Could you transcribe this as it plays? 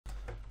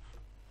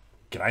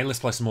G'day, let's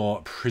play some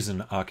more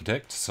Prison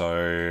Architect.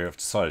 So I've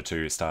decided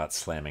to start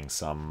slamming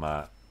some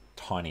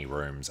tiny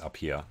rooms up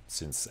here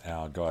since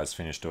our guys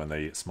finished doing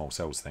the small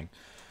cells thing.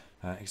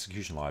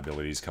 Execution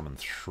liabilities coming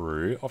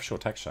through. Offshore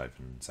tax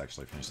havens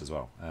actually finished as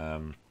well.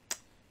 Where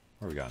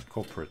are we going?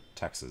 Corporate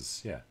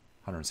taxes, yeah.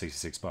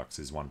 $166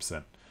 is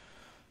 1%.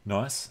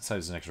 Nice,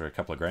 saves an extra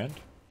couple of grand.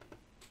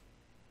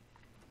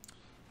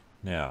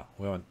 Now,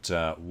 we want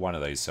one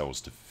of these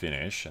cells to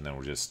finish, and then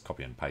we'll just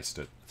copy and paste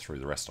it through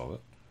the rest of it.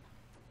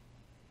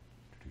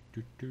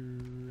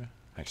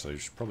 Actually, we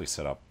should probably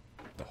set up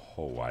the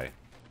hallway.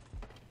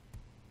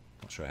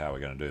 Not sure how we're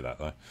going to do that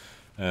though.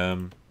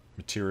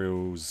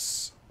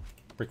 Materials,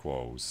 brick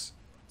walls.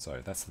 So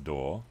that's the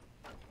door.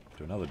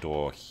 Do another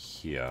door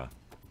here.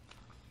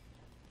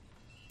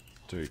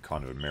 Do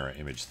kind of a mirror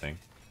image thing.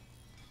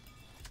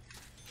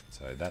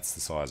 So that's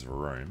the size of a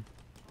room.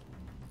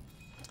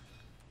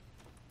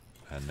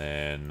 And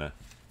then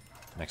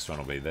next one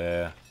will be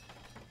there.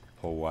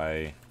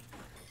 Hallway.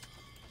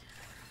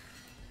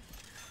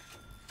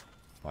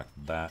 Like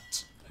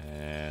that,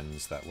 and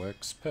that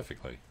works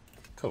perfectly.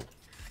 Cool.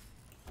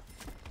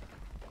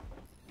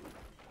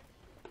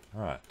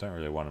 Alright, don't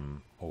really want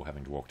them all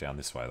having to walk down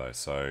this way though,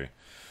 so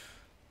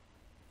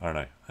I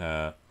don't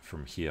know,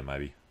 from here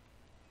maybe.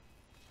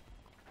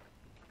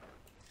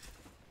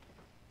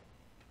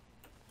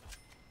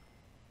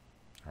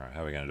 Alright,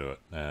 how are we going to do it?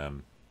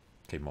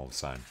 Keep them all the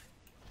same. 1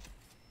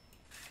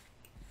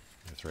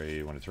 to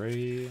 3, 1 to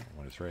 3,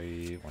 1 to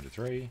 3, 1 to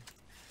 3.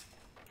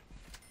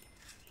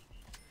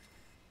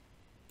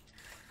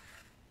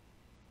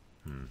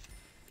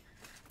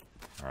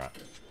 Alright,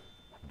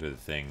 do the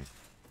thing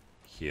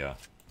here.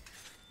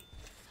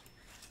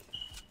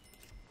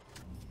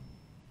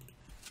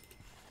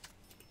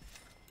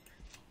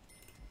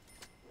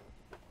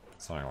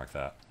 Something like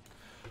that.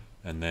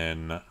 And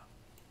then,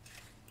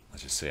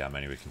 let's just see how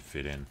many we can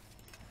fit in.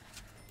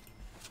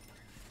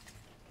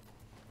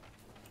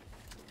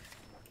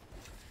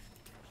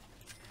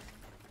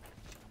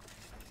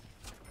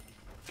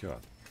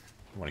 God,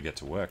 they want to get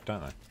to work,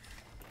 don't they?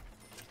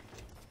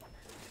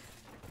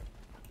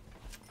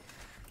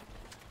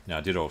 Now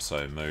I did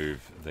also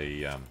move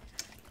the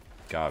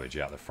garbage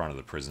out the front of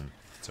the prison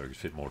so we could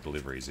fit more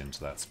deliveries into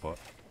that spot.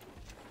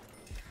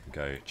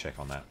 Go check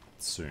on that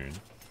soon.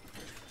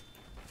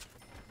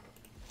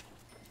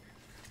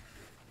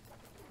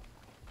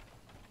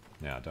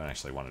 Now I don't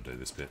actually want to do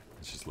this bit.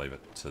 Let's just leave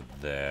it to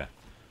there.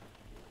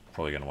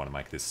 Probably going to want to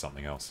make this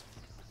something else.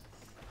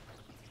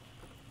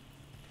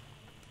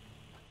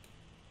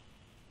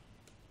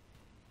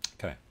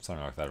 Okay,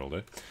 something like that will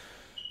do.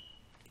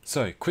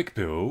 So, quick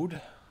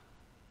build.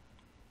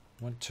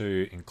 Want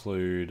to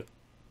include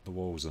the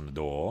walls and the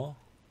door.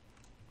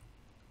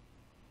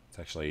 Let's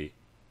actually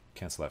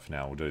cancel that for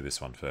now. We'll do this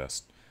one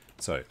first.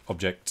 So,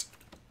 object,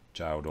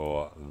 jail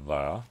door,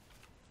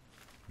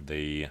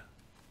 the...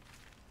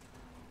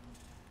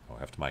 I'll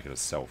have to make it a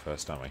cell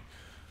first, don't we?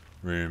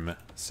 Room,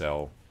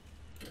 cell,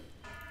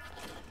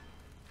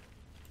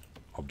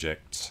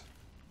 object,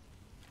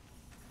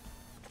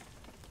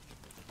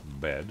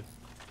 bed,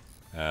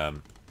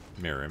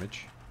 mirror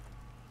image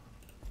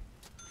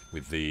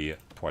with the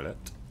toilet,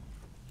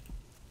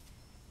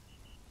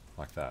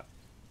 like that.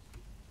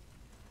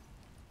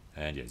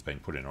 And yeah, it's been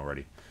put in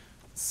already.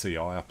 CI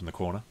up in the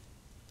corner.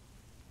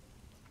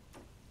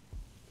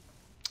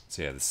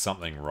 So yeah, there's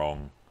something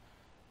wrong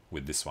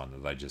with this one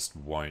that they just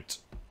won't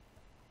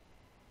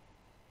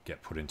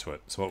get put into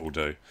it. So what we'll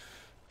do,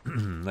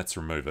 let's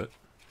remove it.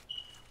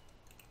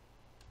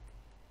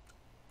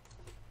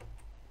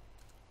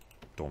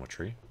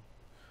 Dormitory.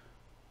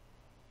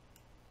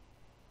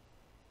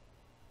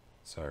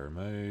 So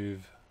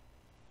remove,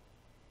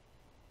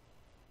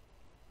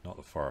 not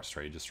the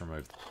forestry, just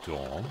remove the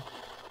dorm.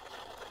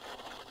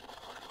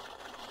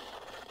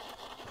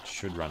 It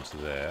should run to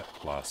there,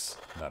 plus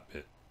that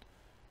bit.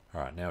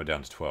 Alright, now we're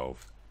down to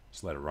 12.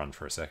 Just let it run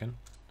for a second.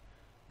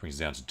 Brings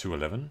it down to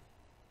 211.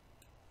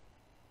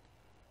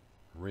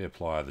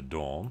 Reapply the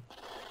dorm.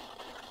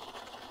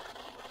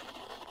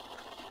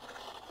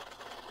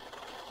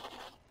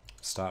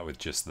 Start with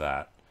just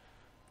that.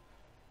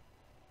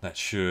 That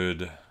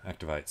should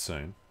activate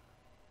soon.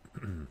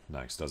 No,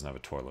 because it doesn't have a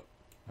toilet.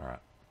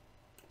 Alright.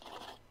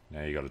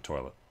 Now you got a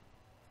toilet.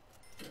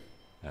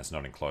 And it's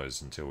not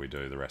enclosed until we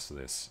do the rest of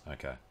this.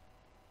 Okay.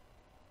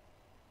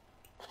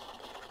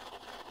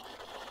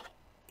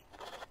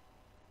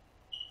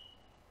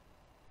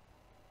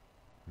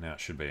 Now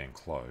it should be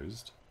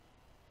enclosed.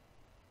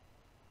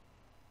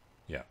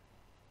 Yeah.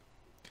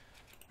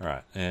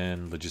 Alright,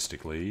 and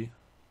logistically,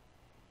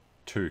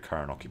 2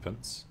 current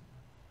occupants.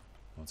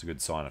 That's a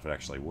good sign if it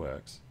actually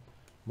works.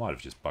 Might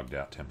have just bugged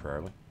out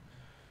temporarily.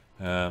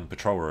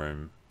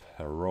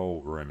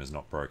 Parole room is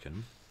not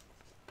broken.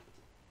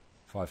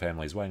 5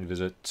 families waiting to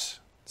visit.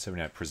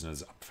 78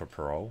 prisoners up for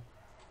parole.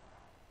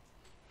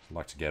 I'd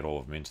like to get all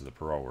of them into the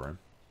parole room.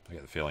 I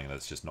get the feeling that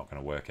it's just not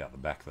going to work out the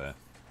back there.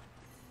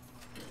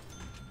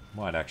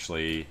 Might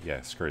actually,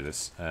 yeah, screw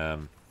this.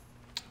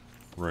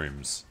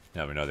 Rooms.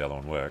 Now we know the other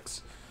one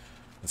works.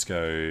 Let's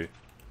go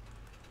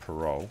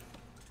parole.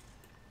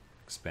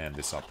 Expand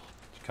this up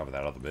to cover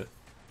that other bit.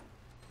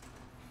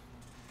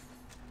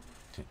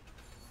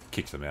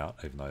 Kick them out,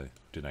 even though they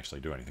didn't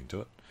actually do anything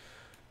to it.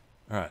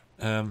 Alright,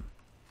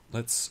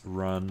 let's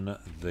run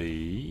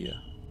the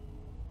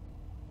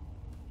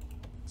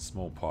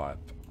small pipe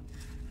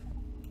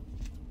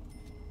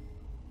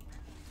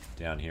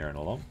down here and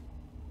along.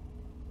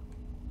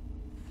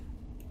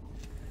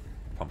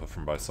 Pump it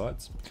from both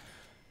sides.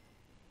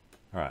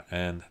 Alright,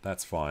 and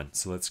that's fine.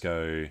 So let's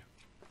go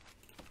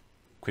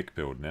quick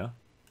build now.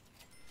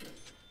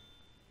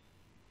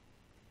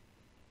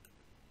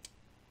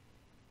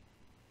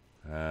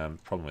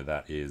 Problem with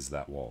that is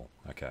that wall.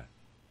 Okay.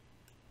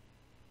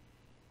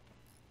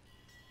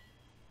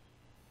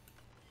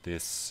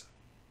 This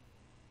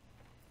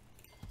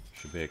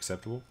should be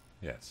acceptable.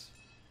 Yes.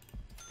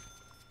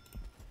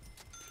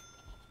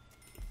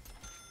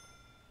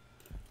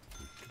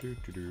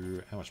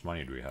 How much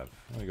money do we have?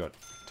 We got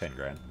 10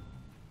 grand.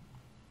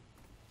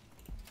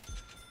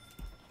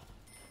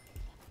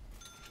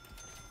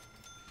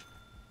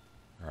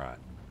 Alright.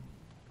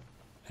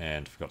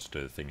 And forgot to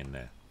do the thing in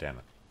there. Damn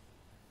it.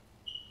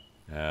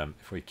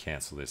 If we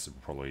cancel this, it'll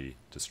probably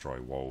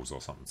destroy walls or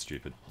something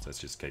stupid. So let's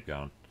just keep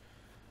going.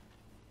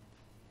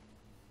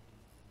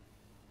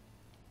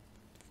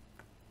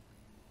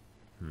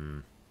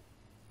 Now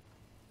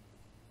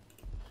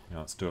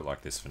let's do it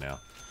like this for now.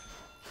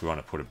 If we want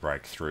to put a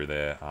break through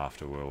there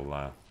after,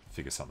 we'll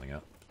figure something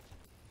out.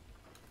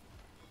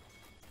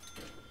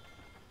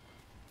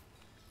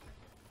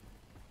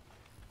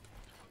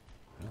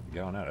 Well, we're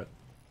going at it.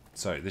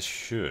 So this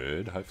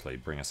should hopefully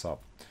bring us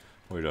up.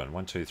 What are we doing?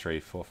 1, 2, 3,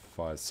 4,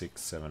 5,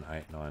 6, 7,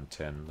 8, 9,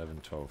 10,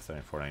 11, 12,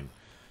 13, 14,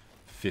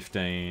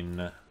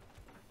 15,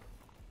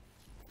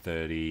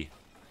 30,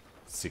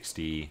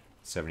 60,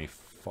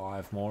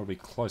 75 more. We'll be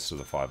close to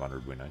the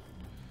 500 we need.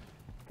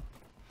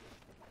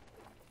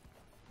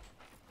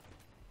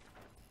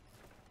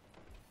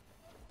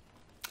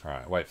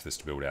 Alright, wait for this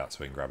to build out so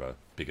we can grab a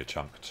bigger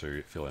chunk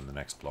to fill in the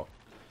next block.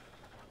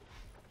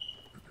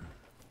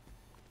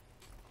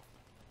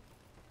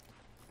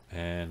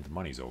 And the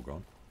money's all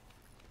gone.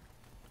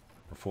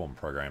 Reform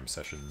program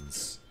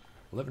sessions.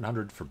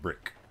 1100 for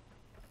brick.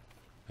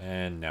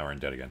 And now we're in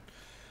debt again.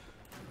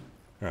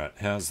 Alright,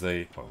 how's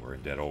the... Well, we're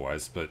in debt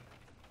always, but...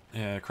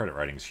 Yeah, credit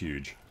rating's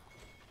huge.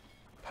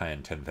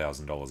 Paying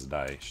 $10,000 a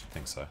day, should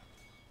think so.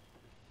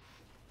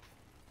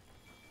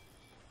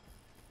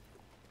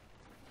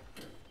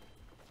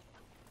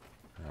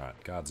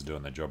 Alright, guards are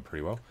doing their job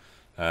pretty well.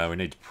 We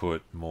need to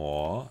put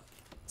more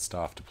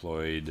staff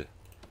deployed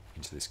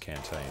into this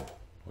canteen.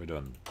 We're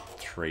doing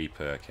 3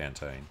 per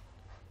canteen.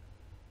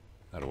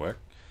 That'll work.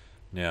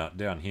 Now,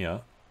 down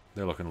here,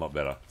 they're looking a lot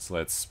better. So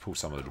let's pull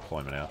some of the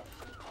deployment out.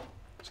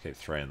 Just keep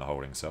 3 in the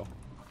holding cell.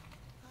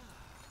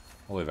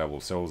 All the available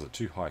cells are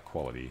too high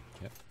quality.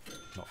 Yep,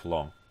 not for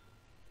long.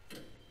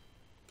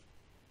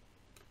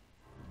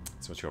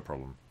 So what's your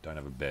problem? Don't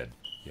have a bed.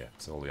 Yeah,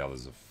 so all the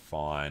others are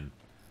fine.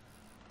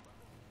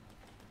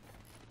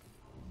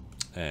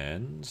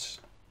 And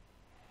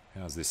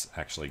how's this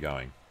actually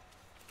going?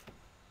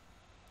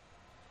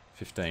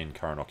 15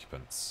 current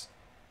occupants.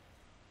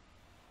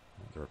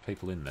 There are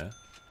people in there.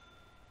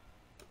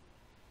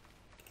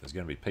 There's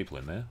going to be people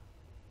in there.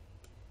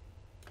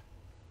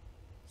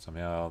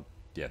 Somehow,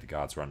 yeah, the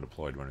guards were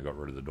undeployed when we got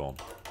rid of the dorm.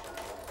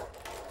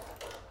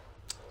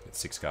 Get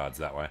 6 guards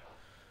that way.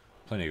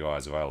 Plenty of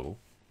guys available.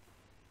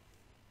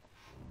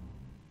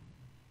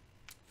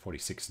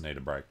 46 need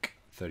a break.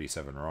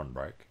 37 are on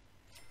break.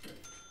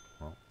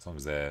 Well, as long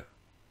as they're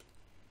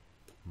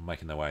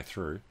making their way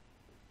through.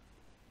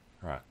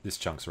 Alright, this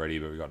chunk's ready,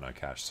 but we've got no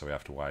cash, so we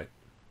have to wait.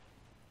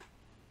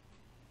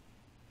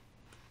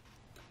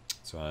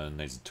 So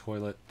needs a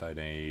toilet. They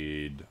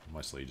need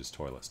mostly just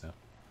toilets now.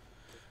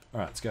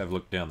 Alright, let's go have a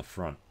look down the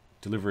front.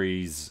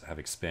 Deliveries have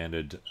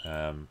expanded.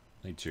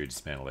 Need to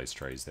dismantle these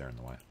trees there in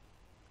the way.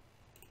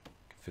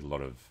 Can fit a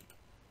lot of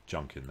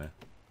junk in there.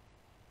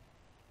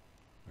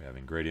 We have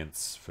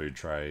ingredients, food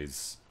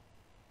trays,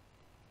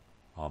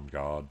 armed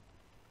guard.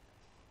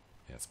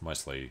 Yeah, it's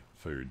mostly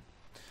food.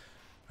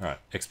 Alright,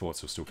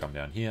 exports will still come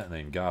down here, and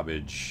then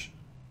garbage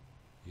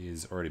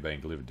is already being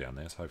delivered down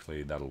there, so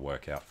hopefully that'll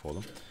work out for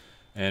them.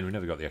 And we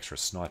never got the extra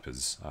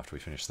snipers after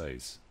we finished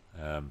these.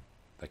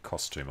 They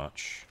cost too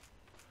much.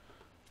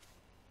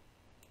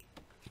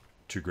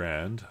 2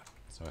 grand,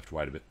 so I have to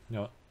wait a bit. You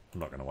know what? I'm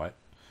not going to wait.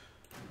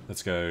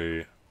 Let's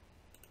go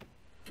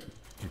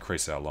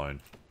increase our loan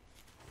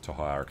to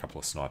hire a couple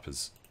of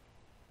snipers.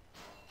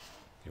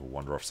 He'll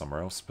wander off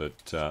somewhere else,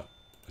 but I'll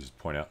just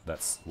point out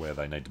that's where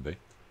they need to be.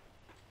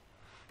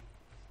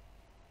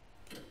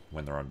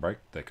 When they're on break,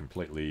 they're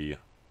completely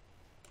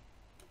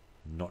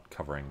not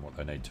covering what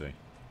they need to.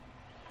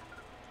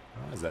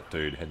 Why is that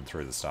dude heading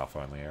through the staff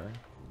only area?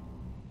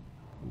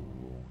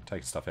 Ooh,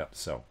 take stuff out to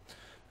sell.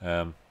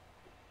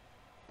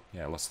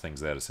 Yeah, lots of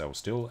things there to sell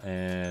still,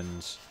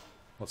 and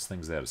lots of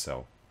things there to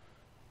sell.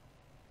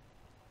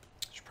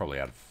 Should probably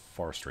add a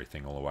forestry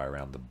thing all the way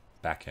around the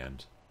back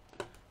end.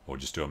 Or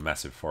just do a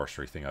massive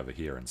forestry thing over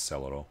here and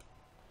sell it all.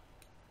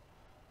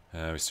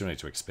 We still need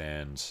to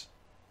expand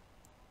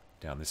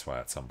down this way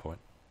at some point.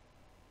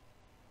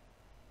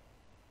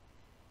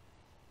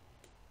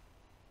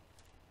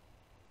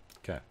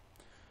 Okay.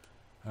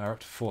 We're up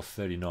to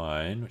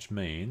 439, which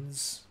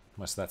means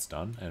most of that's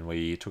done, and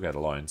we took out a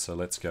loan, so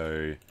let's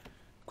go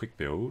quick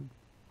build.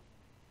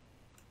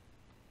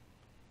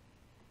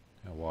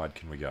 How wide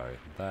can we go?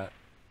 That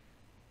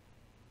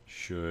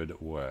should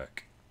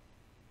work.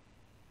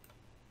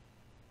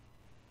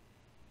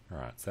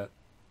 Alright, is that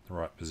the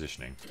right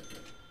positioning?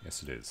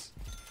 Yes, it is.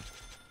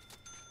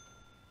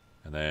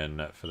 And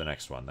then for the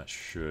next one, that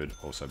should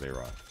also be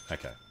right.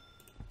 Okay.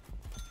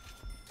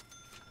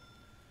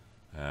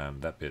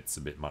 That bit's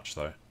a bit much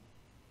though.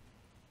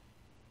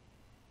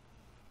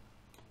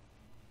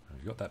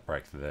 We've got that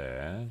break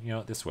there. You know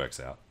what, this works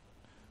out.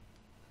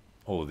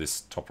 All of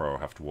this top row will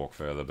have to walk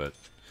further, but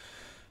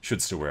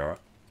should still be alright.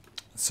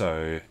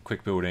 So,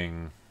 quick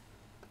building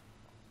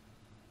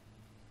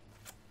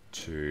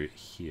to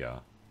here.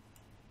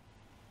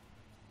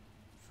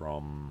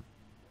 From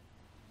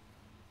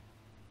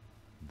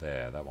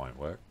there, that won't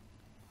work.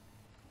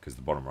 Because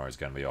the bottom row is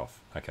going to be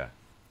off. Okay.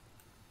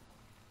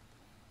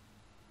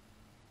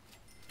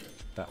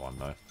 That one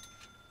though.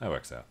 That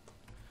works out.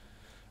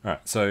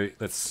 Alright, so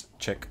let's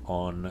check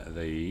on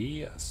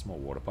the small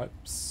water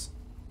pipes.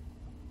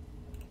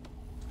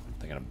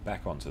 They're going to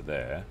back onto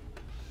there.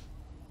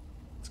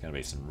 It's going to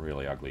be some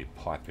really ugly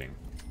piping.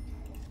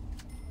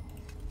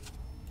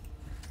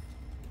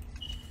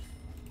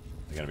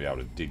 They're going to be able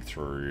to dig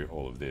through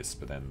all of this,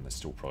 but then they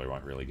still probably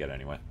won't really get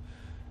anywhere.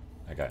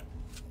 Okay.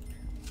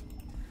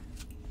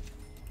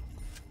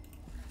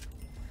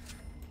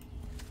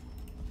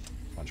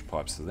 Bunch of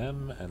pipes to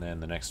them, and then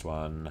the next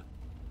one,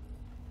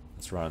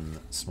 let's run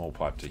small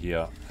pipe to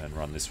here, and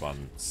run this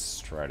one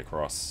straight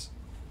across,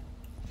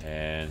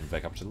 and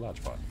back up to the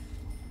large pipe.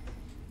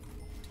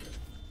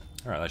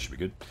 Alright, that should be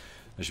good.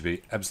 They should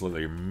be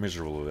absolutely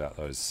miserable without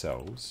those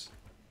cells.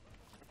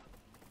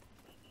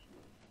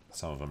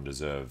 Some of them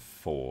deserve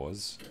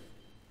 4s.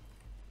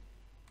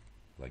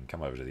 They can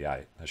come over to the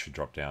 8. They should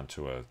drop down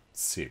to a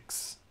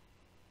 6.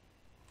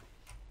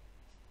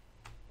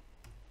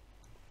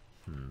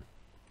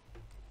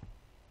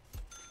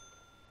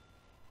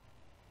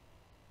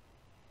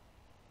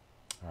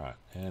 Alright,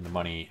 and the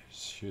money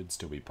should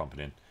still be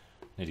pumping in.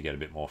 Need to get a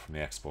bit more from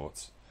the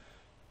exports.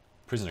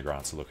 Prisoner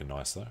grants are looking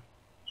nice though.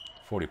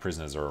 40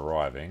 prisoners are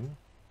arriving.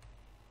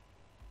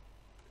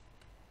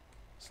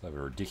 So they have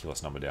a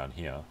ridiculous number down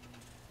here.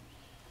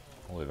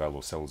 All the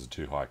available cells are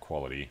too high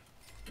quality.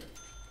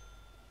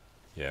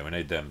 Yeah, we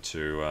need them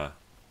to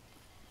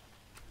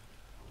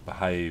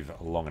behave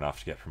long enough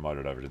to get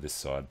promoted over to this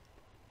side.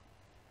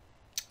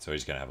 So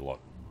he's going to have a lot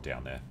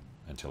down there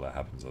until that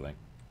happens, I think.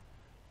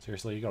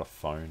 Seriously, you got a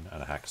phone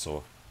and a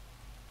hacksaw.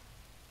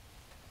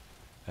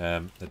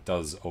 That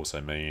does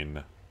also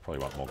mean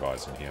probably want more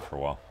guys in here for a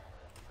while.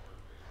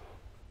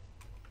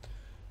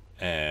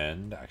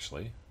 And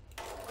actually,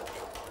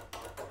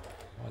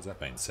 why has that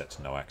been set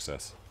to no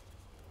access?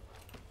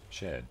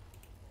 Shared.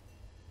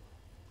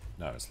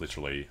 No, it's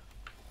literally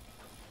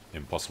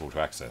impossible to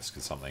access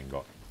because something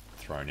got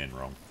thrown in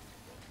wrong.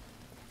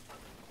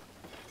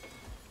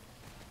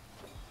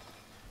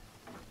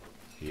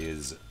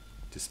 Here's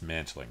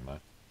dismantling though.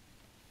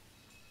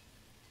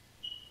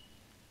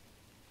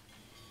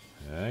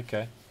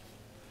 Okay.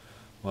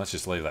 Well, let's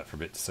just leave that for a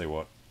bit to see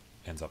what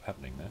ends up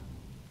happening there.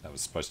 That was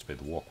supposed to be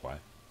the walkway.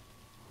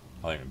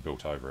 I think we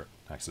built over it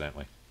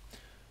accidentally.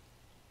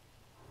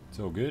 It's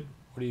all good.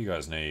 What do you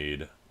guys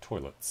need?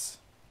 Toilets.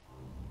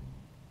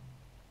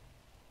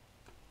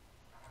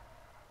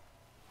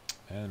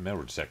 And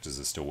metal detectors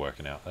are still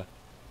working out there.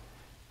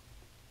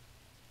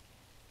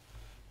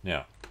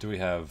 Now, do we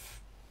have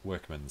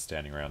workmen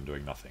standing around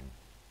doing nothing?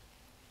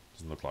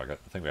 Doesn't look like it.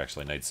 I think we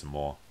actually need some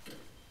more.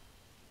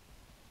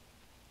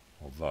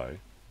 Although,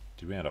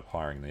 did we end up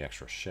hiring the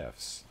extra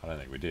chefs? I don't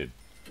think we did.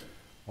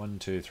 1,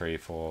 2, 3,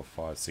 4,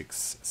 5,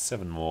 6,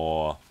 7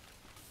 more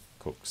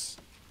cooks.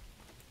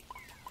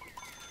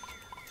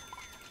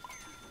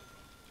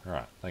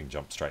 Alright, they can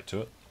jump straight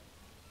to it.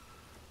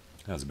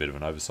 That was a bit of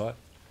an oversight.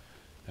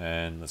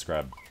 And let's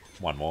grab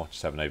one more,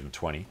 just have an even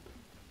 20.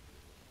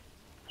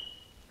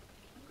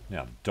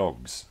 Now,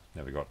 dogs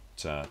never got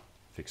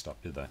fixed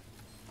up, did they?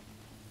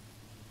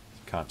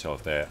 Can't tell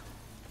if they're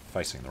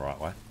facing the right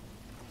way.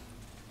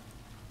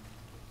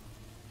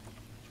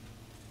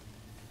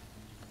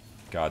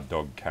 Guard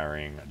dog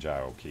carrying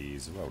jail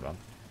keys, well done.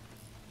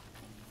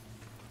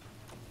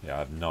 Yeah, I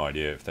have no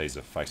idea if these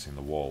are facing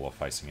the wall or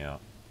facing out.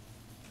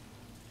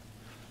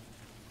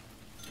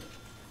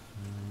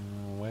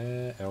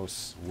 Where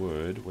else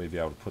would we be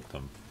able to put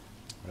them?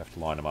 We'd have to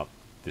line them up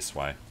this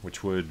way,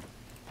 which would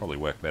probably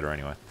work better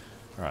anyway.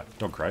 Alright,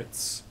 dog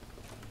crates.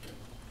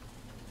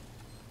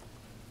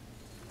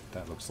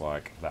 That looks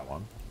like that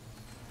one.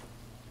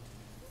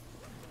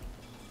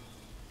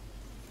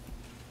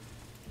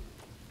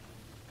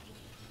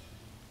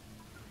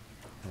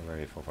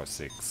 Ready, 4, 5,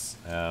 6.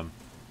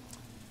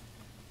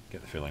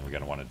 Get the feeling we're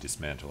going to want to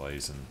dismantle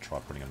these and try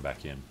putting them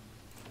back in.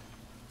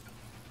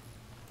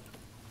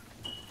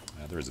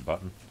 there is a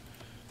button.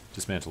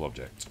 Dismantle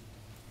object.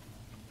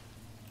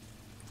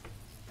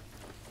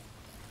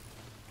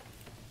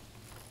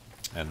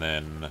 And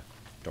then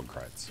dog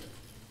crates.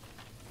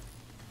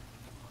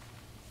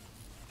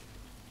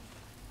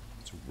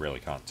 So really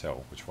can't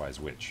tell which way is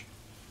which.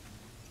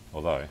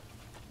 Although,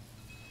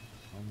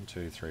 1,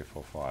 2, 3,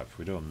 4, 5. If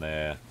we do them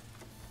there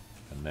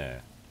and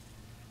there,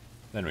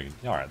 then we can.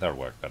 Alright, that'll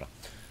work better.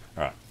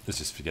 Alright, let's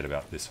just forget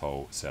about this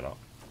whole setup.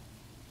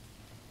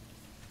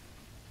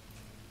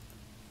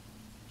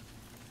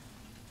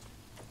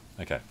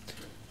 Okay.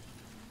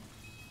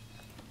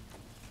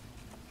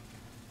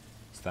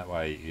 So that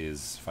way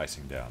is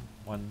facing down.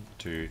 1,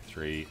 2,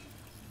 3,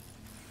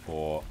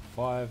 4,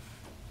 5.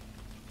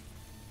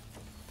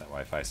 That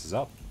way faces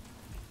up.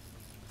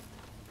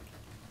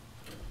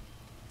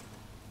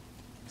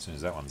 As soon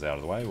as that one's out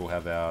of the way, we'll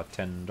have our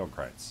 10 dog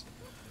crates.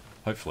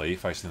 Hopefully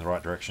facing the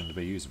right direction to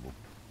be usable.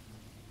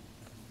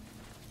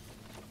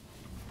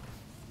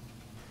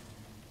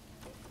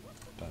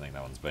 Don't think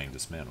that one's being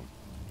dismantled.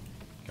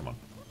 Come on.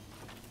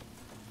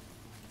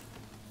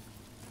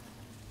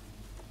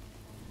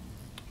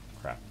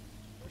 Crap.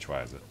 Which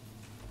way is it?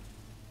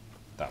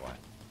 That way.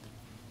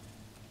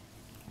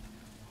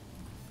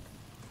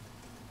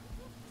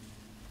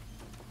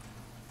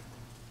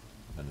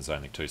 And there's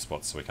only 2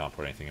 spots, so we can't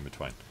put anything in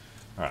between.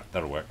 Alright,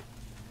 that'll work.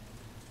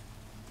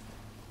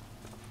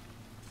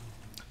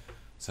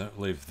 So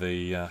leave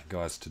the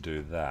guys to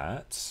do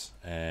that,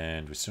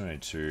 and we still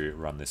need to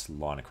run this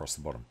line across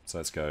the bottom. So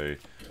let's go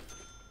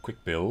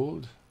quick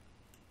build.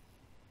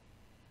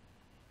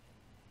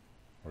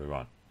 What do we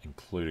want?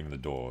 Including the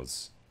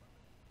doors.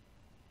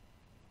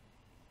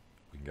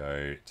 We can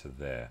go to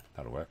there.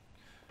 That'll work.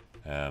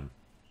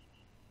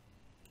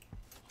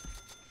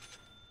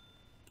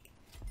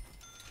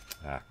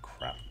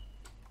 Crap.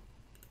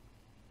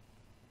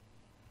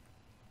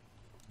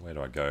 Where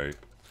do I go?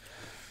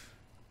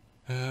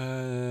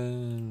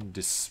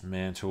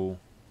 Dismantle.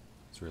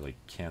 It's really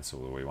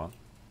cancel that we want.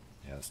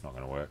 Yeah, that's not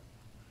going to work.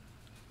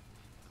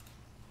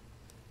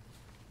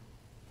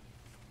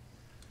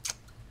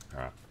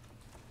 Alright.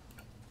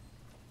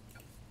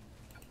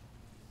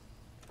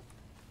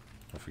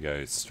 What if we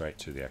go straight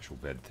to the actual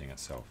bed thing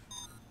itself?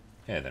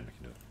 Yeah, then we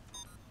can do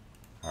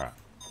it. Alright.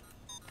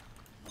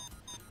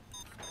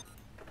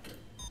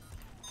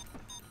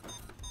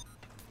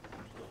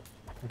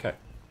 Okay.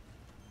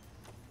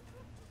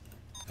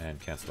 And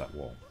cancel that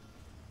wall.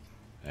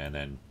 And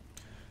then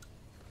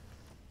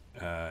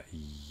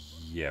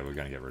yeah, we're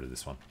going to get rid of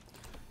this one.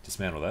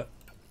 Dismantle that.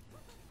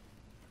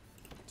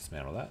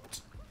 Dismantle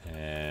that.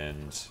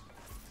 And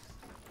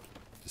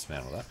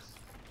dismantle that.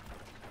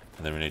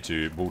 And then we need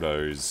to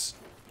bulldoze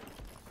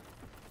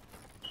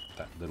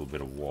that little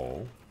bit of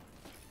wall.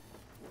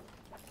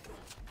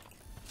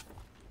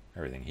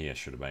 Everything here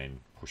should have been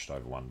pushed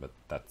over one, but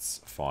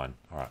that's fine.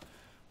 Alright,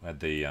 we'll add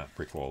the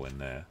brick wall in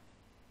there.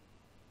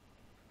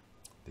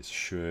 This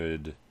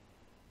should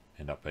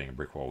end up being a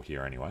brick wall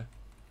here anyway.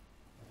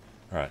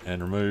 Alright,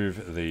 and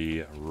remove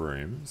the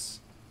rooms.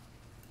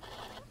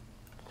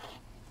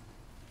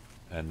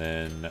 And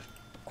then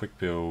quick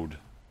build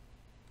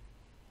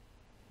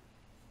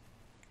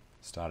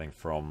starting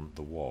from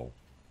the wall.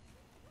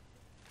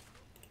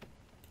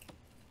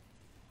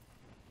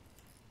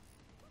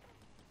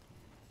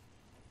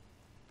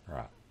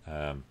 Alright,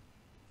 I'll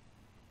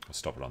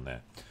stop it on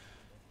there.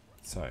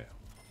 So,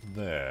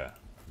 there,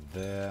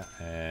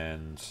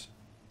 and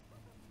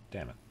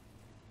damn it.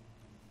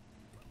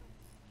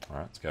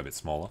 Alright, let's go a bit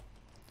smaller.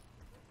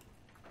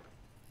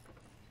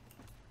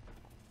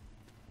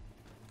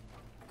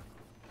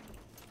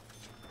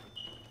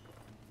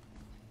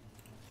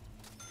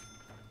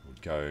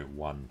 Would go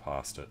one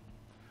past it.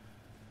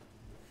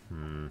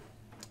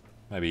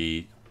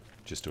 Maybe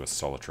just do a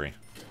solitary.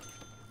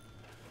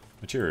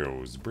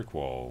 Materials, brick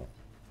wall.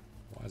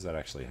 Why has that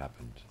actually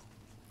happened?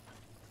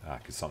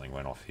 Because something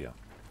went off here.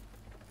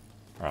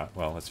 Alright,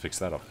 well, let's fix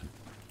that up then.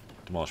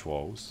 Demolish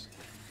walls.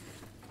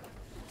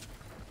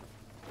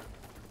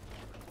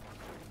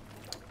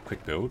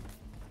 Quick build.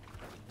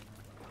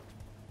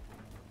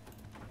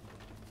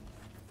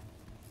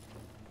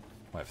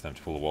 Wait for them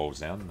to pull the walls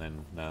down and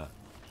then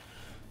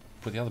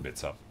put the other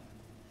bits up.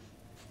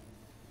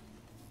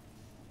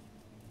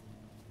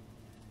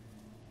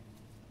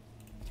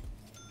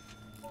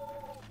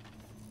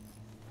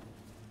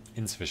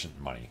 Insufficient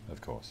money,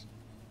 of course.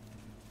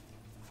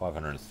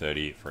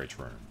 530 for each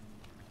room.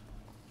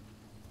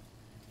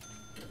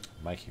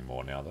 Making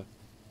more now though.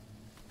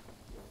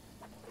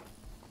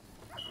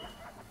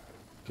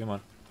 Come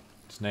on.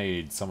 Just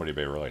need somebody to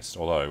be released.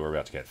 Although we're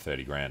about to get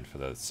 30 grand for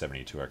the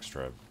 72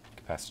 extra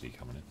capacity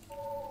coming in.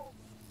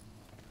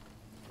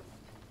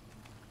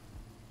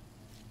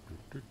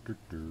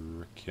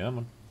 Come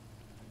on.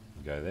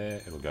 It'll go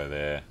there, it'll go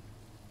there.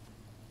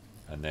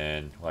 And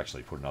then we'll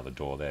actually put another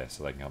door there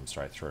so they can come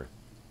straight through.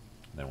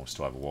 And then we'll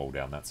still have a wall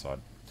down that side.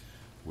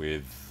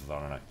 With, I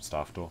don't know,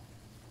 staff door.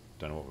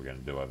 Don't know what we're going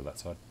to do over that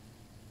side.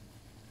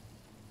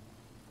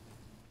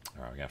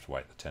 Alright, we're going to have to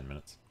wait the 10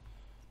 minutes.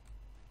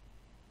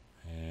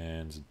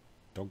 And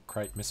dog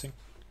crate missing.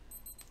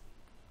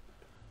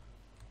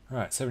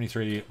 Alright,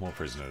 73 more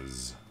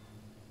prisoners.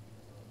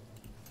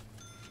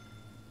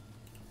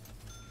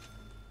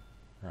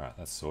 Alright,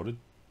 that's sorted.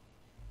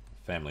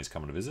 Family's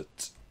coming to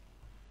visit.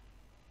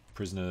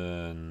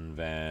 Prisoner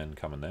van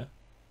coming there.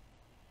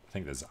 I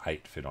think there's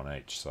 8 fit on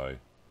each, so...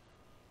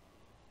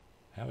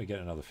 How do we get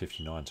another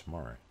 59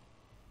 tomorrow?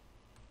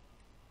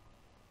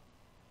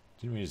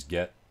 Didn't we just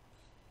get...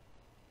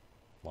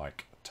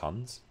 like,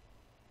 tons?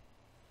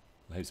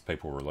 Heaps of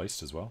people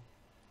released as well.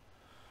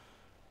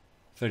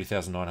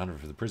 30,900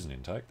 for the prison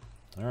intake.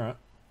 Alright.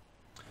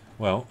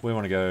 Well, we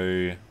want to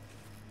go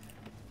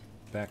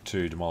back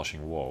to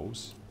demolishing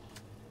walls.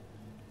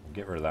 We'll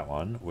get rid of that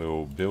one.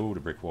 We'll build a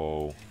brick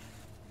wall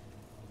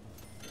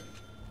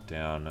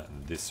down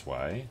this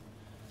way.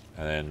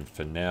 And then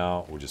for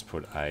now, we'll just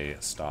put a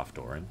staff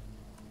door in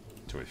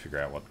until we figure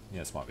out what... Yeah,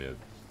 this might be a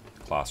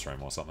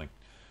classroom or something.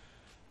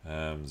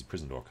 There's a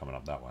prison door coming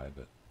up that way,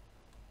 but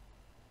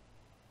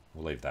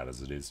we'll leave that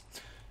as it is.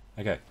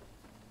 Okay.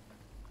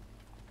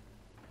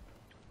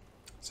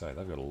 So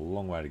they've got a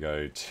long way to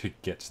go to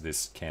get to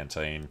this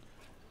canteen,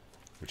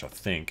 which I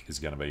think is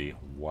going to be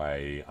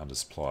way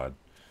undersupplied.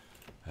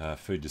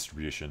 Food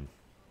distribution.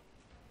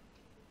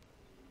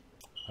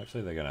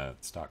 Hopefully they're going to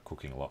start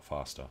cooking a lot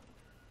faster.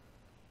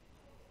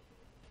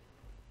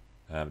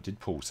 It did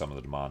pull some of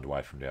the demand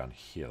away from down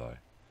here though.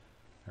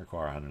 They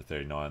require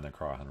 139, they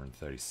require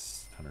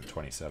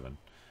 127.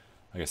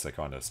 I guess they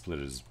kind of split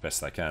it as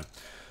best they can.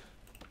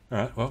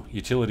 Alright, well,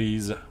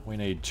 utilities, we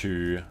need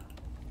to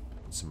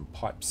put some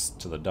pipes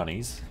to the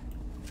dunnies.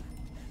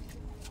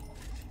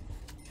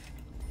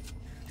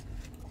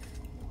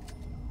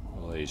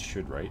 Well, these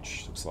should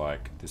reach. Looks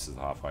like this is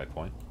the halfway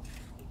point.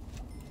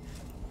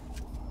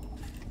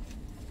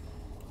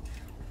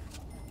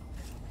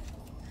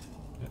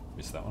 Yep,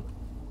 missed that one.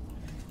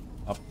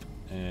 Up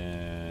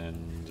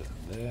and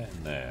there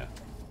and there.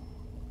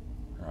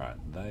 Alright,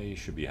 they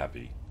should be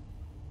happy.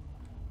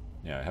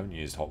 Now, I haven't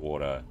used hot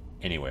water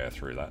anywhere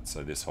through that,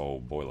 so this whole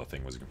boiler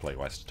thing was a complete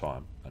waste of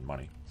time and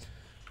money.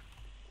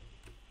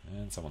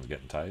 And someone's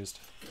getting tased.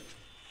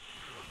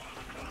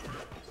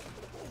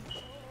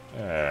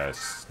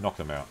 Yes, knock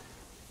them out.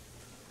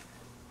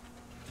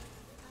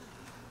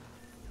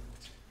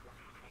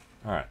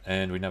 Alright,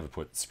 and we never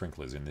put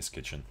sprinklers in this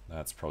kitchen.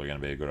 That's probably going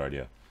to be a good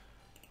idea.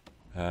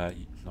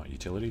 Not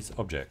utilities,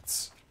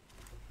 objects.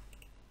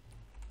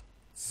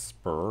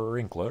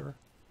 Sprinkler.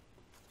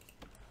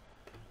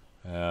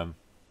 Couple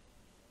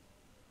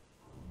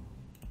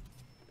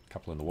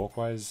in the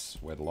walkways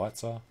where the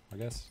lights are, I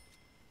guess.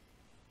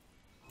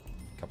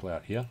 Couple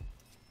out here.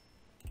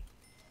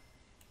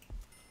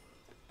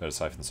 Better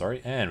safe than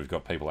sorry. And we've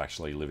got people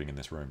actually living in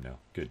this room now.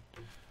 Good.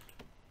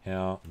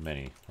 How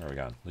many? Where are we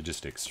going?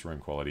 Logistics, room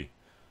quality.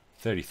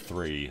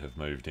 33 have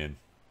moved in.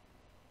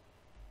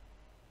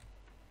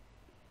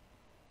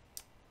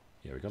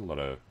 Yeah, we've got a lot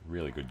of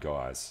really good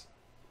guys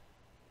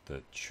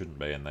that shouldn't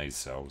be in these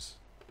cells.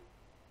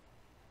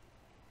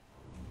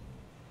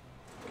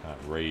 Can't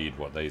read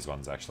what these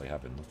ones actually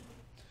have in them.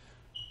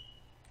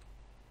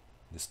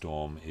 This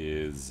dorm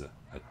is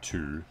a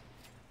 2.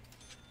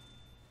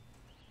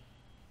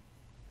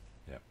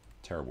 Yep,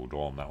 terrible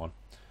dorm, that one.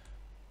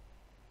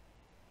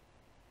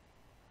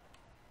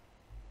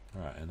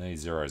 Alright, and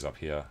these zeros up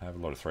here have a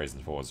lot of 3s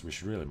and 4s. We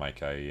should really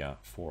make a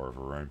 4 of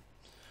a room.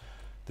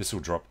 This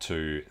will drop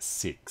to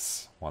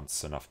 6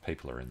 once enough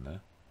people are in there.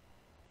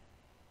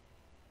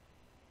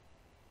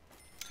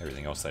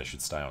 Everything else they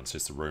should stay on, it's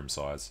just the room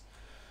size.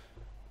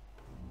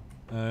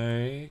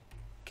 Okay.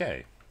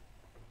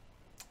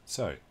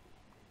 So,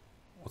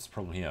 what's the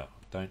problem here?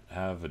 Don't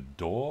have a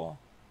door?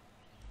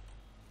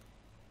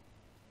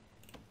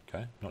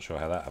 Okay, not sure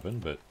how that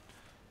happened, but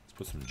let's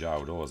put some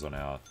jail doors on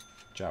our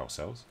jail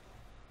cells.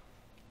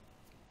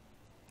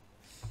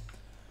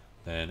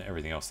 Then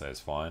everything else there is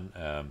fine.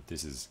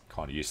 This is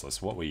kind of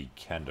useless. What we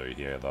can do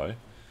here, though,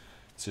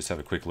 let's just have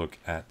a quick look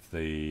at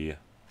the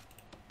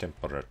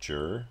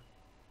temperature.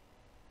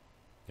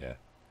 Yeah,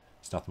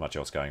 there's nothing much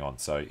else going on.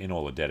 So in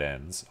all the dead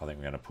ends, I think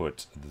we're going to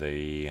put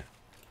the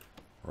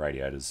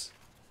radiators.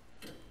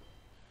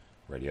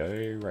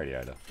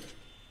 Radiator.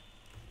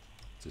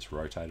 Is this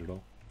rotate at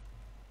all?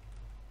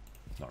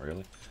 Not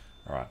really.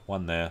 Alright,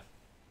 one there.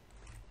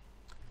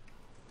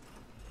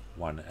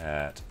 One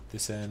at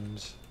this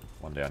end.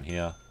 One down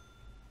here.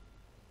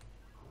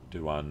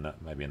 Do one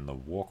maybe in the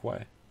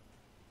walkway.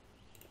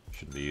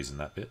 Shouldn't be using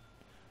that bit.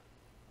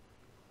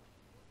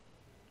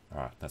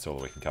 Alright, that's all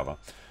that we can cover.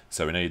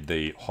 So we need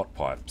the hot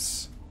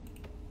pipes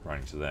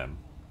running to them.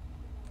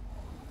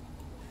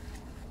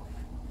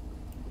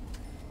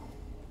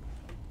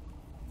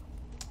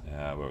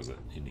 Where was it?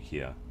 In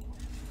here.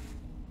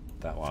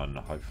 That one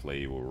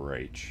hopefully will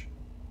reach.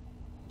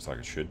 Looks like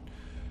it should.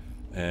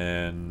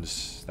 And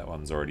that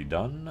one's already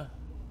done.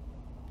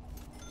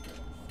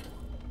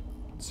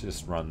 Let's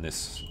just run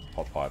this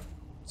hot pipe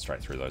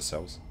straight through those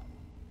cells.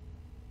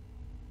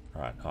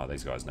 Alright, oh,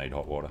 these guys need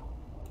hot water.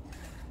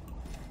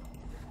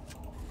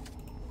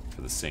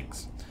 For the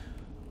sinks.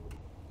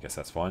 Guess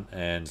that's fine.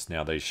 And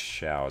now these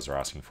showers are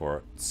asking for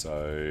it,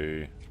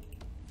 so...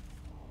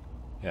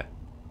 yeah.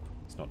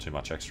 It's not too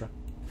much extra.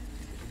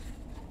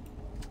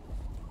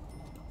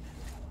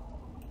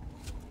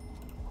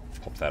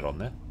 Pop that on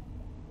there.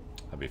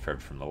 That'll be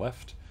fed from the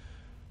left.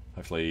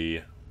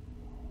 Hopefully...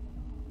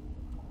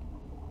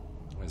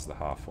 Where's the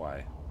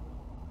halfway?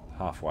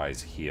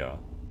 Halfway's here.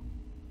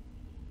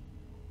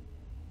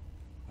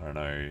 I don't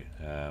know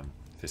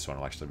if this one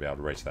will actually be able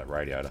to reach that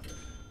radiator.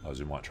 Otherwise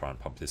we might try and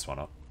pump this one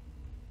up.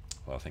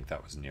 Well, I think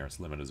that was near its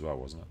limit as well,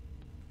 wasn't it?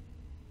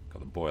 Got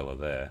the boiler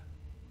there.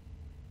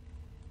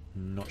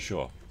 Not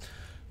sure.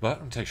 But I'm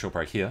going to take a short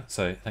break here.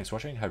 So thanks for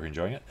watching. Hope you're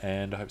enjoying it.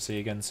 And I hope to see you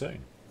again soon.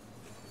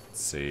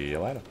 See you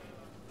later.